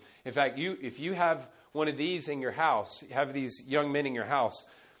emotionalism. In fact, if you have one of these in your house, you have these young men in your house,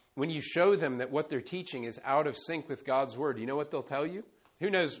 when you show them that what they're teaching is out of sync with God's Word, you know what they'll tell you? Who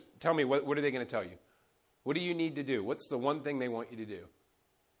knows? Tell me, what are they going to tell you? What do you need to do? What's the one thing they want you to do?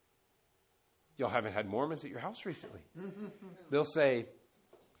 Y'all haven't had Mormons at your house recently. They'll say,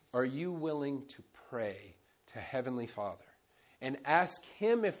 are you willing to pray to Heavenly Father and ask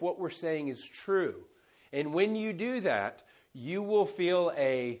Him if what we're saying is true? And when you do that, you will feel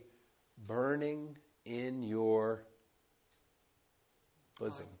a burning in your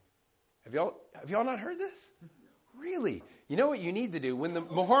bosom. Have y'all not heard this? Really? You know what you need to do when the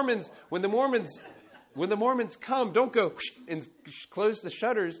Mormons come, don't go and close the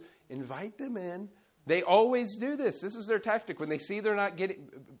shutters. Invite them in. They always do this. This is their tactic. When they see they're not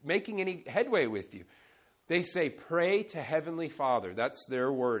making any headway with you, they say, pray to Heavenly Father. That's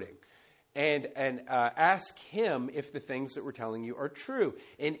their wording. And ask Him if the things that we're telling you are true.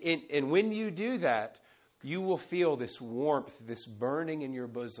 And when you do that, you will feel this warmth, this burning in your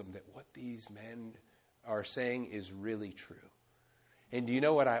bosom that what these men are saying is really true. And do you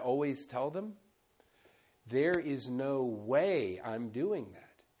know what I always tell them? There is no way I'm doing that.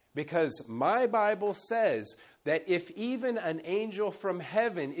 Because my Bible says that if even an angel from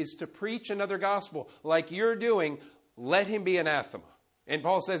heaven is to preach another gospel like you're doing, let him be anathema. And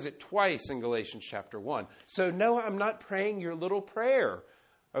Paul says it twice in Galatians chapter 1. So no, I'm not praying your little prayer.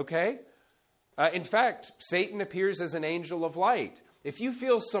 Okay? In fact, Satan appears as an angel of light. If you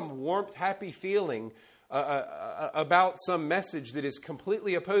feel some warmth, happy feeling about some message that is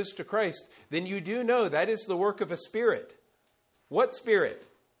completely opposed to Christ, then you do know that is the work of a spirit. What spirit?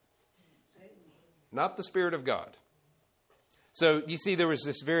 Not the Spirit of God. So you see, there was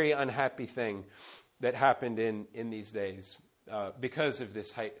this very unhappy thing that happened in these days because of this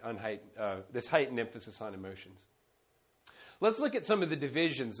heightened emphasis on emotions. Let's look at some of the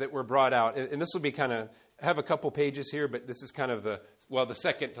divisions that were brought out. And this will be have a couple pages here, but this is kind of the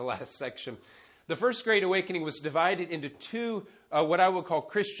second to last section. The First Great Awakening was divided into two, what I would call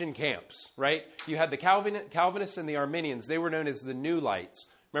Christian camps, right? You had the Calvinists and the Arminians. They were known as the New Lights.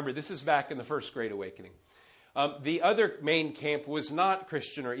 Remember, this is back in the First Great Awakening. The other main camp was not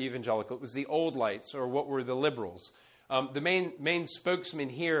Christian or evangelical. It was the Old Lights, or what were the liberals. The main spokesmen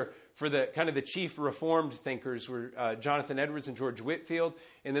here for the chief Reformed thinkers were Jonathan Edwards and George Whitefield,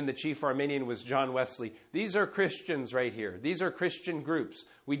 and then the chief Arminian was John Wesley. These are Christians right here. These are Christian groups.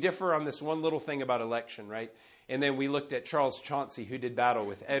 We differ on this one little thing about election, right? And then we looked at Charles Chauncey, who did battle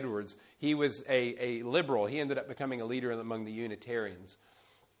with Edwards. He was a liberal. He ended up becoming a leader among the Unitarians.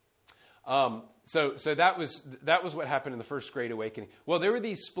 So that was what happened in the First Great Awakening. Well, there were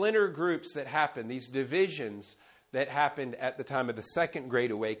these splinter groups that happened, these divisions that happened at the time of the Second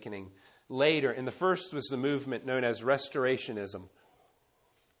Great Awakening later. And the first was the movement known as Restorationism.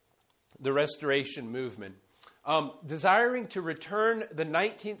 The Restoration Movement. Desiring to return the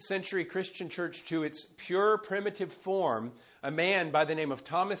 19th century Christian church to its pure primitive form, a man by the name of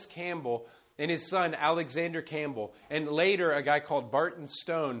Thomas Campbell and his son Alexander Campbell, and later a guy called Barton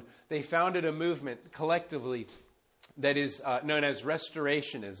Stone, they founded a movement collectively that is known as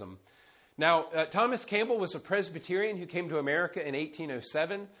Restorationism. Now, Thomas Campbell was a Presbyterian who came to America in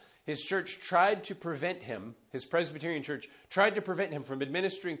 1807. His church tried to prevent him, his Presbyterian church tried to prevent him from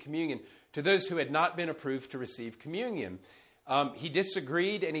administering communion to those who had not been approved to receive communion. He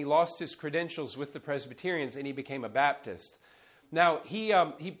disagreed and he lost his credentials with the Presbyterians and he became a Baptist. Now, he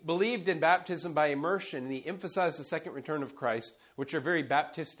believed in baptism by immersion, and he emphasized the second return of Christ, which are very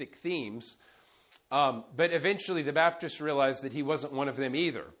Baptistic themes. But eventually the Baptists realized that he wasn't one of them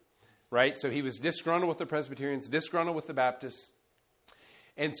either, right? So he was disgruntled with the Presbyterians, disgruntled with the Baptists.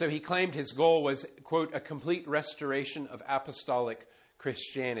 And so he claimed his goal was, quote, a complete restoration of apostolic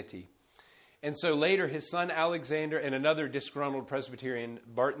Christianity. And so later his son Alexander and another disgruntled Presbyterian,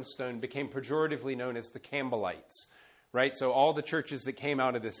 Barton Stone, became pejoratively known as the Campbellites. Right? So all the churches that came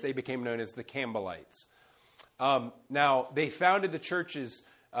out of this, they became known as the Campbellites. Now, they founded the churches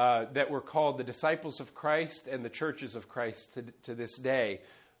that were called the Disciples of Christ and the Churches of Christ to this day.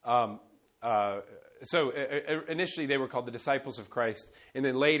 So initially they were called the Disciples of Christ, and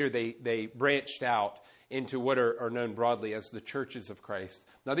then later they branched out into what are known broadly as the Churches of Christ.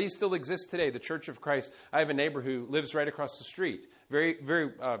 Now, these still exist today, the Church of Christ. I have a neighbor who lives right across the street. Very,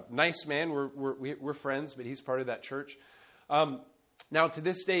 very nice man. We're friends, but he's part of that church. Now, to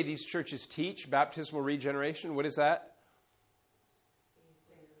this day, these churches teach baptismal regeneration. What is that?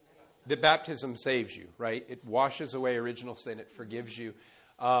 That baptism saves you, right? It washes away original sin. It forgives you.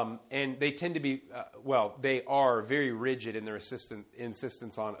 And they tend to be, they are very rigid in their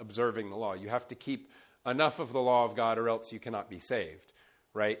insistence on observing the law. You have to keep enough of the law of God or else you cannot be saved,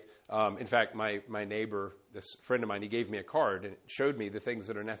 right? In fact, my neighbor, this friend of mine, he gave me a card and it showed me the things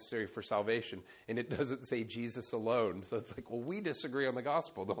that are necessary for salvation. And it doesn't say Jesus alone. So it's like, well, we disagree on the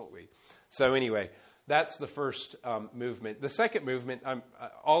gospel, don't we? So anyway, That's the first movement. The second movement,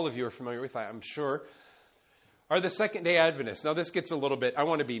 all of you are familiar with, I'm sure, are the Second-day Adventists. Now, this gets a little bit, I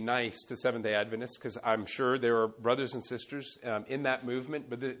want to be nice to Seventh-day Adventists because I'm sure there are brothers and sisters in that movement,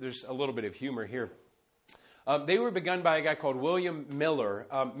 but there's a little bit of humor here. They were begun by a guy called William Miller.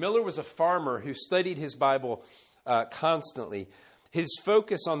 Miller was a farmer who studied his Bible constantly. His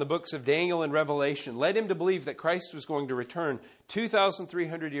focus on the books of Daniel and Revelation led him to believe that Christ was going to return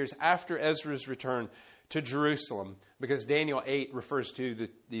 2,300 years after Ezra's return to Jerusalem, because Daniel 8 refers to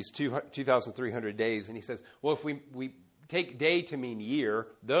these 2,300 days. And he says, well, if we take day to mean year,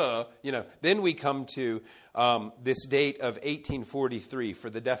 then we come to this date of 1843 for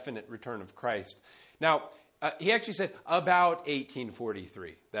the definite return of Christ. Now, he actually said about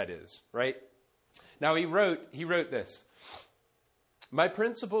 1843, that is, right? Now, he wrote this. My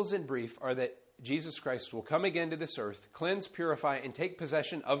principles in brief are that Jesus Christ will come again to this earth, cleanse, purify, and take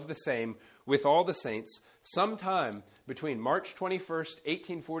possession of the same with all the saints sometime between March 21st,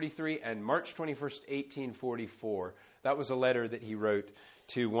 1843 and March 21st, 1844. That was a letter that he wrote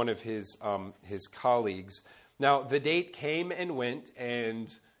to one of his colleagues. Now, the date came and went, and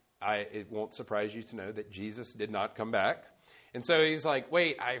it won't surprise you to know that Jesus did not come back. And so he's like,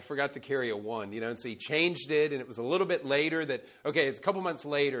 wait, I forgot to carry a 1, and so he changed it, and it was a little bit later that, okay, it's a couple months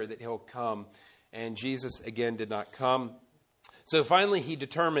later that he'll come, and Jesus again did not come. So finally he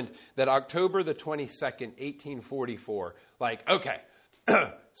determined that October the 22nd, 1844,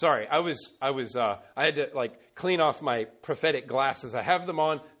 sorry, I had to clean off my prophetic glasses. I have them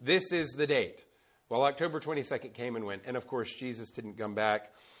on. This is the date. Well, October 22nd came and went, and of course Jesus didn't come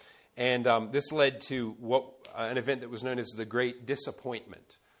back. And this led to an event that was known as the Great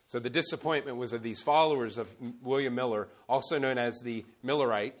Disappointment. So the disappointment was of these followers of William Miller, also known as the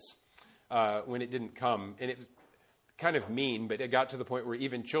Millerites, when it didn't come. And it was kind of mean, but it got to the point where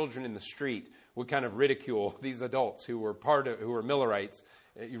even children in the street would kind of ridicule these adults who were Millerites.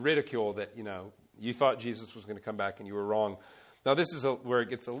 You ridicule that, you thought Jesus was going to come back and you were wrong. Now this is where it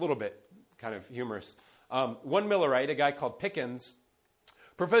gets a little bit kind of humorous. One Millerite, a guy called Pickens,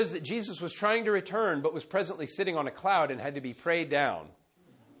 proposed that Jesus was trying to return, but was presently sitting on a cloud and had to be prayed down.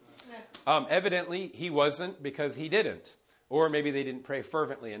 Evidently, he wasn't, because he didn't. Or maybe they didn't pray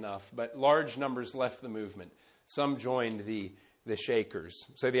fervently enough, but large numbers left the movement. Some joined the Shakers.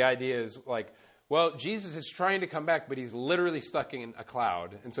 So the idea is well, Jesus is trying to come back, but he's literally stuck in a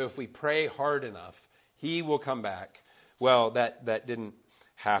cloud. And so if we pray hard enough, he will come back. Well, that didn't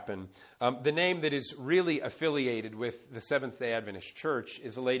happen. The name that is really affiliated with the Seventh-day Adventist Church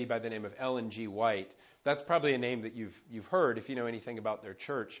is a lady by the name of Ellen G. White. That's probably a name that you've heard if you know anything about their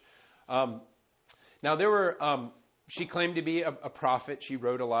church. Now there were she claimed to be a prophet. She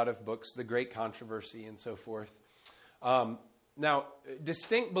wrote a lot of books, The Great Controversy and so forth. Now,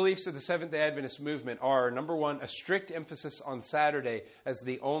 distinct beliefs of the Seventh-day Adventist movement are, number one, a strict emphasis on Saturday as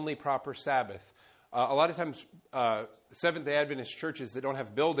the only proper Sabbath. A lot of times, Seventh-day Adventist churches that don't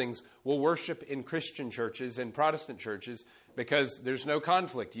have buildings will worship in Christian churches and Protestant churches because there's no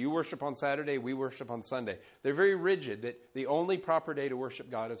conflict. You worship on Saturday, we worship on Sunday. They're very rigid that the only proper day to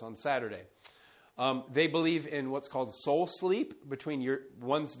worship God is on Saturday. They believe in what's called soul sleep between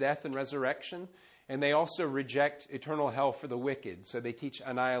one's death and resurrection, and they also reject eternal hell for the wicked. So they teach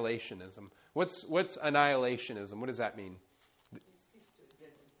annihilationism. What's annihilationism? What does that mean?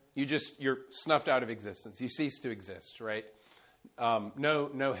 You're snuffed out of existence. You cease to exist, right?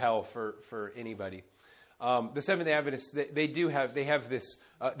 No hell for anybody. The Seventh-day Adventists, they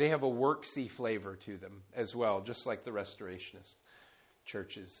have a worksy flavor to them as well, just like the Restorationist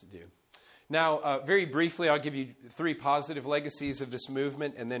churches do. Now, very briefly, I'll give you 3 positive legacies of this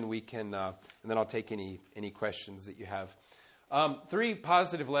movement, and then then I'll take any questions that you have. 3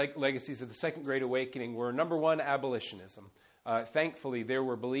 positive legacies of the Second Great Awakening were, number 1, abolitionism. Thankfully, there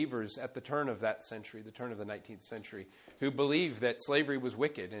were believers at the turn of that century, the turn of the 19th century, who believed that slavery was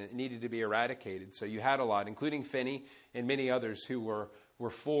wicked and it needed to be eradicated. So you had a lot, including Finney and many others who were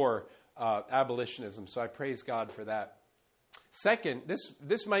for abolitionism. So I praise God for that. Second,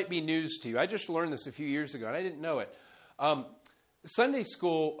 this might be news to you. I just learned this a few years ago, and I didn't know it. Sunday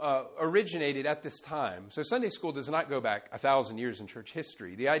school originated at this time. So Sunday school does not go back 1,000 years in church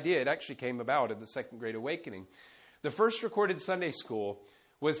history. The idea, it actually came about in the Second Great Awakening. The first recorded Sunday school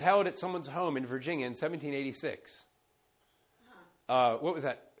was held at someone's home in Virginia in 1786. What was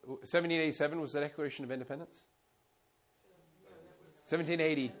that? 1787 was the Declaration of Independence?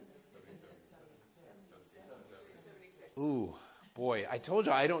 1780. Ooh, boy, I told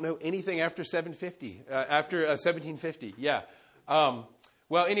you I don't know anything after 1750. Yeah.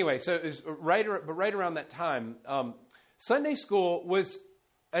 Well, anyway, so it was right around that time, Sunday school was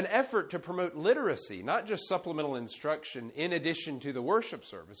an effort to promote literacy, not just supplemental instruction in addition to the worship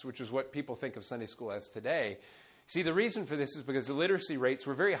service, which is what people think of Sunday school as today. See, the reason for this is because the literacy rates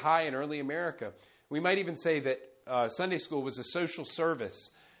were very high in early America. We might even say that Sunday school was a social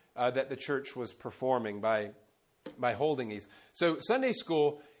service that the church was performing by holding these. So Sunday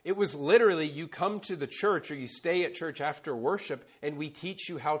school, it was literally you come to the church or you stay at church after worship and we teach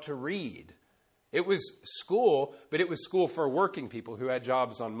you how to read. It was school, but it was school for working people who had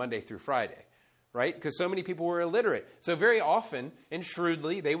jobs on Monday through Friday, right? Because so many people were illiterate. So very often and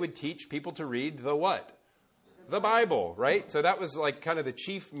shrewdly, they would teach people to read the what? The Bible, right? So that was like kind of the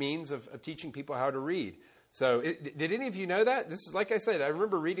chief means of teaching people how to read. So did any of you know that? This is, like I said, I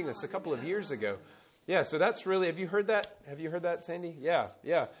remember reading this a couple of years ago. Yeah, so that's really, have you heard that? Have you heard that, Sandy? Yeah.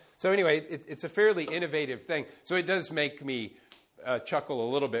 So anyway, it's a fairly innovative thing. So it does make me chuckle a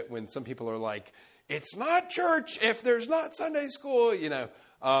little bit when some people are like, it's not church if there's not Sunday school,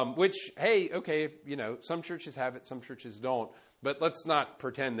 which, hey, okay, some churches have it, some churches don't. But let's not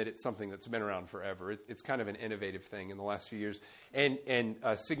pretend that it's something that's been around forever. It's kind of an innovative thing in the last few years. And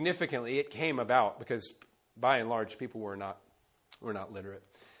significantly, it came about because, by and large, people were not literate.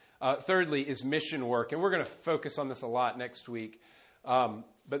 Thirdly is mission work. And we're going to focus on this a lot next week.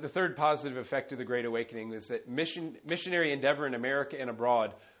 But the third positive effect of the Great Awakening is that missionary endeavor in America and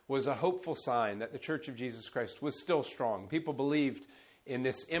abroad was a hopeful sign that the Church of Jesus Christ was still strong. People believed in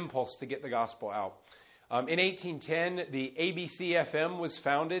this impulse to get the gospel out. In 1810, the ABC-FM was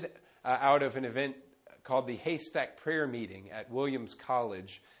founded out of an event called the Haystack Prayer Meeting at Williams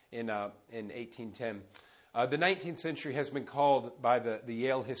College in 1810. The 19th century has been called by the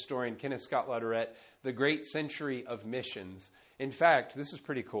Yale historian Kenneth Scott Latourette the great century of missions. In fact, this is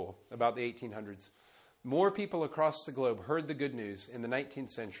pretty cool about the 1800s. More people across the globe heard the good news in the 19th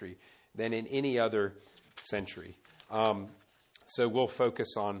century than in any other century. So we'll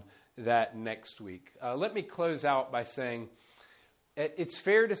focus on that next week. Let me close out by saying it's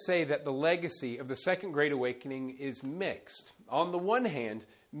fair to say that the legacy of the Second Great Awakening is mixed. On the one hand,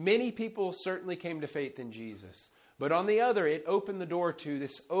 many people certainly came to faith in Jesus. But on the other, it opened the door to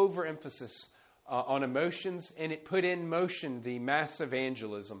this overemphasis on emotions, and it put in motion the mass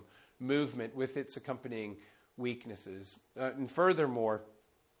evangelism movement with its accompanying weaknesses. And furthermore,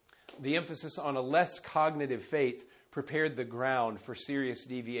 the emphasis on a less cognitive faith prepared the ground for serious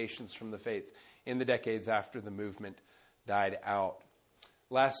deviations from the faith in the decades after the movement died out.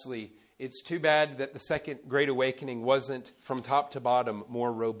 Lastly, it's too bad that the Second Great Awakening wasn't, from top to bottom,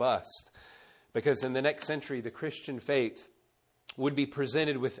 more robust, because in the next century, the Christian faith would be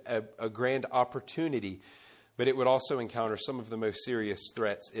presented with a grand opportunity, but it would also encounter some of the most serious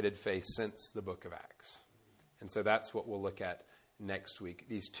threats it had faced since the book of Acts. And so that's what we'll look at next week.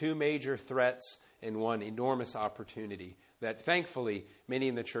 These two major threats and one enormous opportunity that thankfully many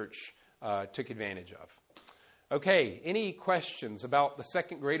in the church took advantage of. Okay, any questions about the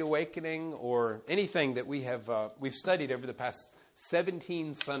Second Great Awakening or anything that we've studied over the past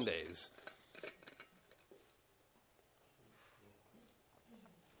 17 Sundays?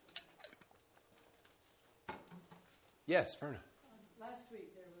 Yes, Verna. Last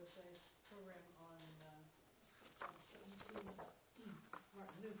week there was a program on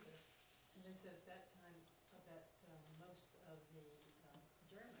Martin Luther, and they said at that time that most of the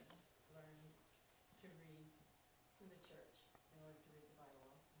Germans learned to read in the church in order to read the Bible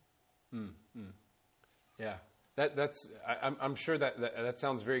also. Yeah, I'm sure that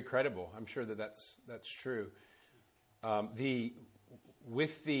sounds very credible. I'm sure that's true.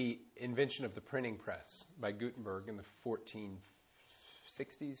 With the invention of the printing press by Gutenberg in the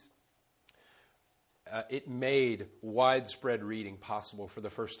 1460s, it made widespread reading possible for the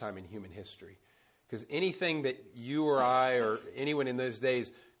first time in human history. Because anything that you or I or anyone in those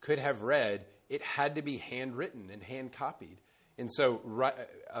days could have read, it had to be handwritten and hand copied. And so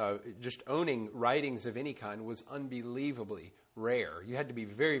just owning writings of any kind was unbelievably rare. You had to be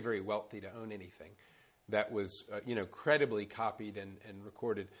very, very wealthy to own anything that was, credibly copied and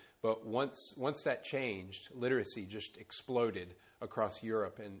recorded. But once that changed, literacy just exploded across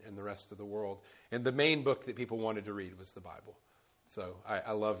Europe and the rest of the world. And the main book that people wanted to read was the Bible. So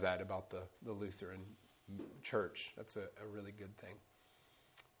I love that about the Lutheran church. That's a really good thing.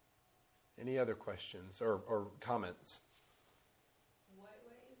 Any other questions or comments? Why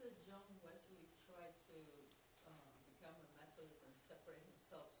is it John Wesley tried to become a Methodist and separate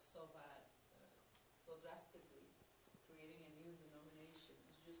himself so drastically, creating a new denomination?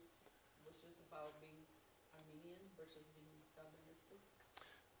 Was just about being Arminian versus being Calvinistic?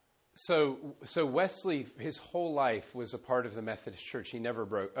 So Wesley, his whole life was a part of the Methodist Church. He never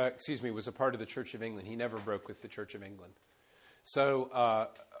broke. Was a part of the Church of England. He never broke with the Church of England. So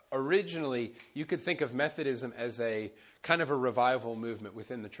originally, you could think of Methodism as a kind of a revival movement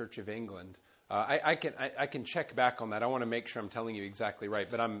within the Church of England. I can check back on that. I want to make sure I'm telling you exactly right,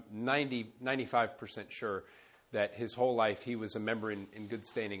 but I'm 95% sure that his whole life he was a member in good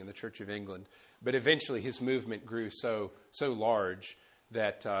standing in the Church of England. But eventually his movement grew so large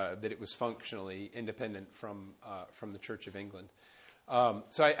that it was functionally independent from the Church of England.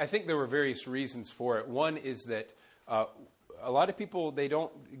 So I think there were various reasons for it. One is that a lot of people, they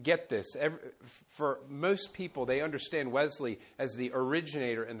don't get this. For most people, they understand Wesley as the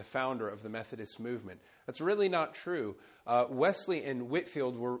originator and the founder of the Methodist movement. That's really not true. Wesley and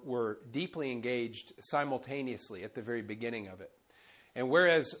Whitefield were deeply engaged simultaneously at the very beginning of it. And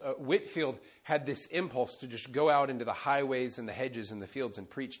whereas Whitefield had this impulse to just go out into the highways and the hedges and the fields and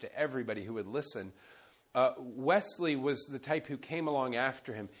preach to everybody who would listen, Wesley was the type who came along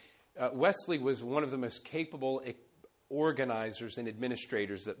after him. Wesley was one of the most capable organizers and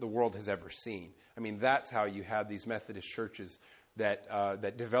administrators that the world has ever seen. I mean, that's how you had these Methodist churches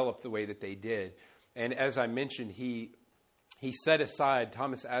that developed the way that they did. And as I mentioned, he set aside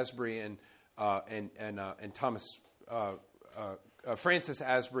Thomas Asbury and Francis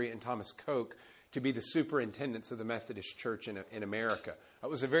Asbury and Thomas Coke to be the superintendents of the Methodist Church in America. That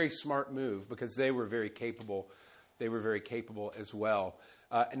was a very smart move because they were very capable. They were very capable as well.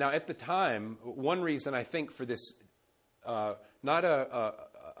 Now, at the time, one reason I think for this, not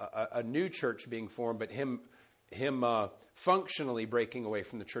a new church being formed, but him functionally breaking away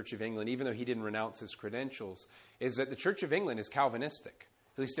from the Church of England, even though he didn't renounce his credentials, is that the Church of England is Calvinistic.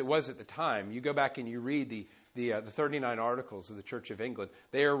 At least it was at the time. You go back and you read the 39 Articles of the Church of England.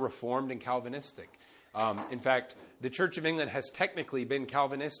 They are Reformed and Calvinistic. In fact, the Church of England has technically been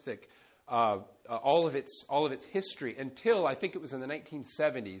Calvinistic all of its history until I think it was in the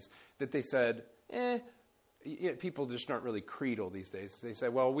 1970s that they said, people just aren't really creedal these days. They say,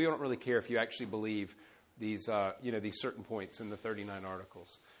 well, we don't really care if you actually believe these certain points in the 39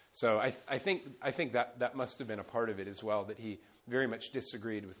 Articles. So I think that must have been a part of it as well, that he very much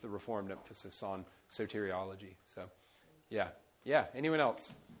disagreed with the Reformed emphasis on soteriology. So, yeah. Anyone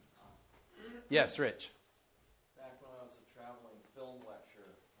else? Yes, Rich. Back when I was a traveling film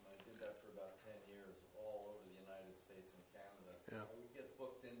lecturer, and I did that for about 10 years, all over the United States and Canada, Yeah. I would get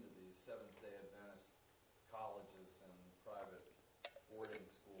booked into these Seventh-day Adventist colleges and private boarding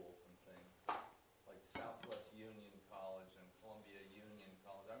schools and things, like Southwest Union College and Columbia Union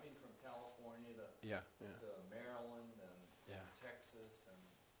College. I mean, from California to Maryland and Texas and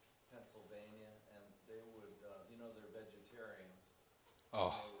Pennsylvania, and they would, they're vegetarians.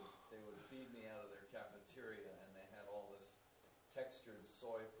 Oh. They would feed me out of their cafeteria, and they had all this textured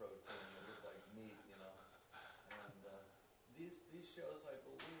soy protein that looked like meat, And these shows, I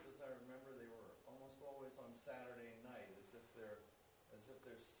believe, as I remember, they were almost always on Saturday night, as if their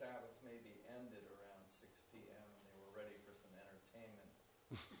Sabbath maybe ended around 6 p.m. and they were ready for some entertainment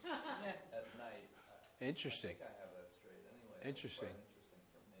at night. Interesting. I think I have that straight. Anyway, Interesting. It was quite interesting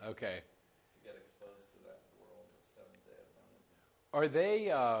for me. Okay. To get exposed to that world of Seventh-day Adventism. Are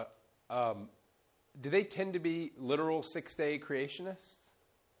they? Do they tend to be literal six-day creationists?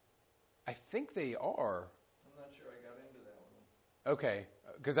 I think they are. I'm not sure I got into that one. Okay,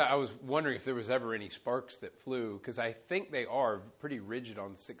 because I was wondering if there was ever any sparks that flew, because I think they are pretty rigid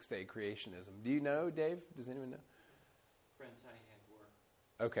on six-day creationism. Do you know, Dave? Does anyone know? Friends I had were.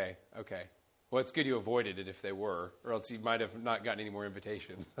 Okay. Well, it's good you avoided it if they were, or else you might have not gotten any more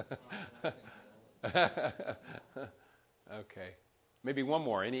invitations. Okay. Maybe one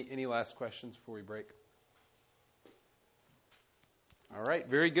more. Any last questions before we break? All right.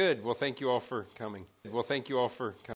 Very good. Well, thank you all for coming.